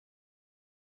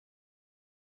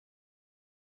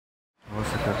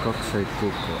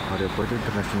Aeropuerto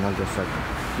Internacional de Osaka,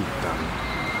 Italia.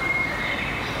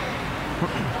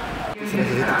 Se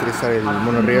necesita utilizar el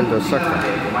monorriel de Osaka.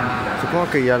 Supongo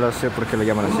que ya lo sé por qué lo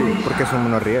llaman así, porque es un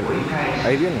monorriel.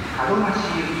 Ahí viene.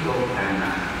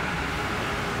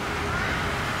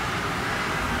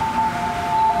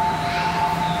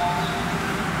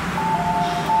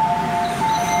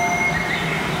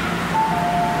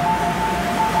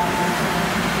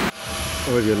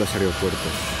 Odio los aeropuertos.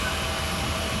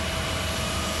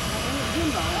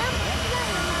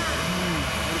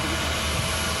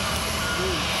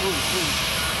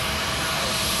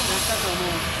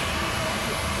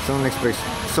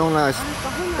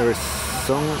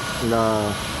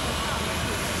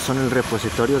 Son el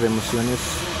repositorio de emociones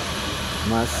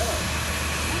más...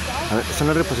 son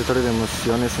el repositorio de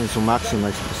emociones en su máxima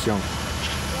expresión.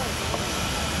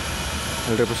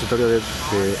 El repositorio de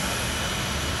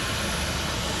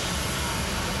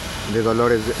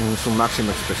dolores en su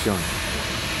máxima expresión.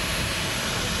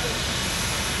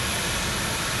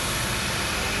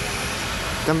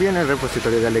 También el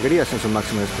repositorio de alegrías en su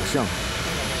máxima expresión.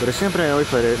 Pero siempre me voy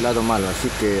por el lado malo, así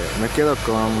que me quedo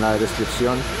con la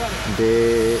descripción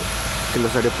de que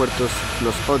los aeropuertos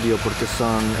los odio porque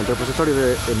son el repositorio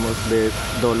de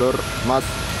dolor más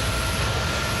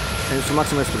en su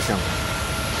máxima expresión.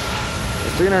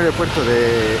 Estoy en el aeropuerto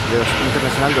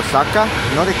internacional de Osaka,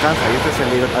 no de Kansai, este es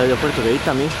el aeropuerto de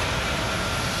Itami.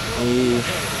 Y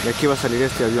de aquí va a salir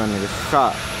este avión, el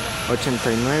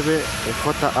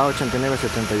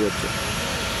JA-8978.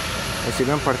 El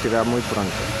avión partirá muy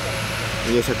pronto.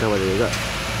 Y ese acaba de llegar.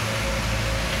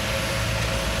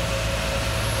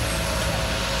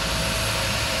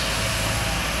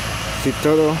 Si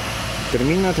todo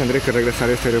termina, tendré que regresar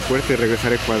a este aeropuerto y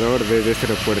regresar a Ecuador desde este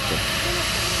aeropuerto.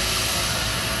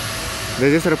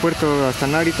 Desde este aeropuerto hasta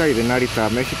Narita y de Narita a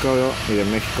México y de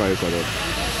México a Ecuador.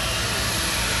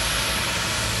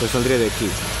 Pues saldré de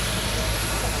aquí.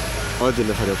 Odio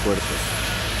los aeropuertos.